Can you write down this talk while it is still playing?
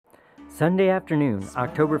Sunday afternoon,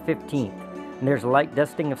 October 15th, and there's a light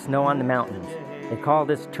dusting of snow on the mountains. They call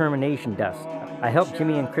this termination dust. I helped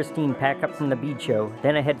Jimmy and Christine pack up from the bead show,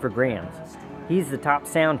 then I head for Grams. He's the top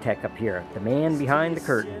sound tech up here, the man behind the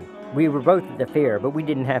curtain. We were both at the fair, but we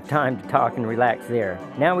didn't have time to talk and relax there.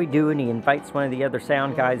 Now we do, and he invites one of the other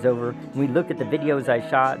sound guys over, and we look at the videos I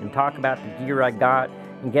shot and talk about the gear I got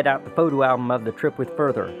and get out the photo album of the trip with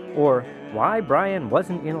Further, or why Brian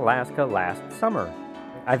wasn't in Alaska last summer.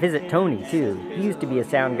 I visit Tony, too. He used to be a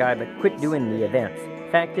sound guy, but quit doing the events.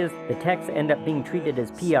 Fact is, the techs end up being treated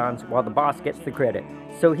as peons while the boss gets the credit,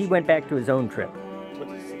 so he went back to his own trip.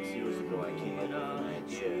 26 years ago, I came up with an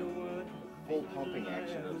idea. Full pumping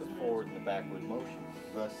action of the forward and the backward motion.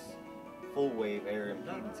 Thus, full wave air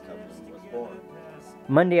impedance coupling was born.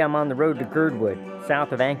 Monday, I'm on the road to Girdwood,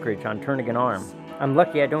 south of Anchorage on Turnagain Arm. I'm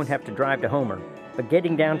lucky I don't have to drive to Homer, but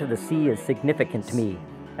getting down to the sea is significant to me,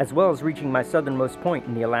 as well as reaching my southernmost point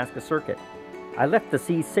in the Alaska Circuit. I left the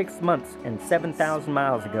sea 6 months and 7,000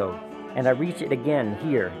 miles ago, and I reach it again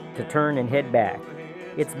here to turn and head back.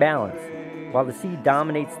 It's balance. While the sea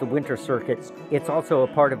dominates the winter circuit, it's also a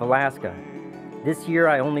part of Alaska. This year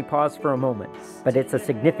I only pause for a moment, but it's a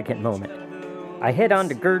significant moment. I head on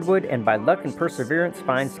to Girdwood and by luck and perseverance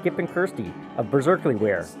find Skip and Kirsty of Berserkly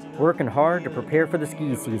Wear, working hard to prepare for the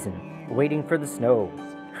ski season, waiting for the snow,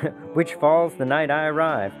 which falls the night I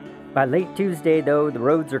arrive. By late Tuesday, though, the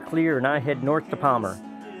roads are clear and I head north to Palmer.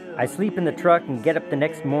 I sleep in the truck and get up the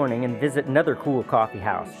next morning and visit another cool coffee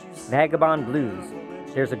house, Vagabond Blues.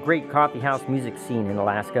 There's a great coffee house music scene in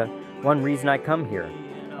Alaska, one reason I come here.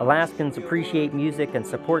 Alaskans appreciate music and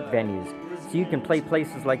support venues, so you can play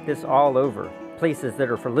places like this all over, places that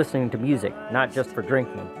are for listening to music, not just for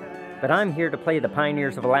drinking. But I'm here to play the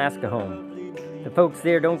Pioneers of Alaska home. The folks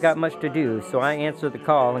there don't got much to do, so I answer the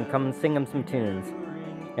call and come and sing them some tunes.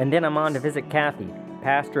 And then I'm on to visit Kathy,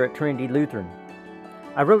 pastor at Trinity Lutheran.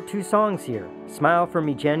 I wrote 2 songs here, Smile for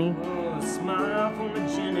Me, Jenny. Oh, smile for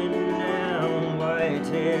me, Jenny, now, white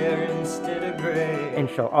hair instead of gray. And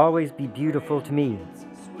Shall Always Be Beautiful to Me.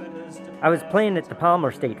 I was playing at the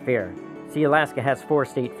Palmer State Fair. See, Alaska has 4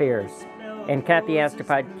 state fairs. And Kathy asked if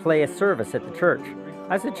I'd play a service at the church.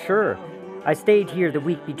 I said sure. I stayed here the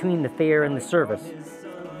week between the fair and the service,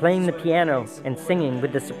 playing the piano and singing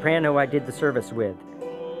with the soprano I did the service with.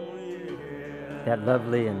 That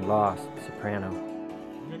lovely and lost soprano.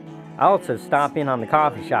 I also stop in on the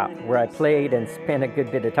coffee shop where I played and spent a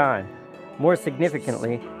good bit of time. More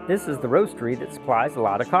significantly, this is the roastery that supplies a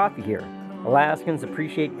lot of coffee here. Alaskans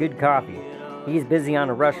appreciate good coffee. He's busy on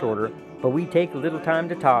a rush order, but we take a little time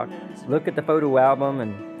to talk, look at the photo album,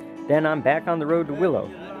 and then I'm back on the road to Willow.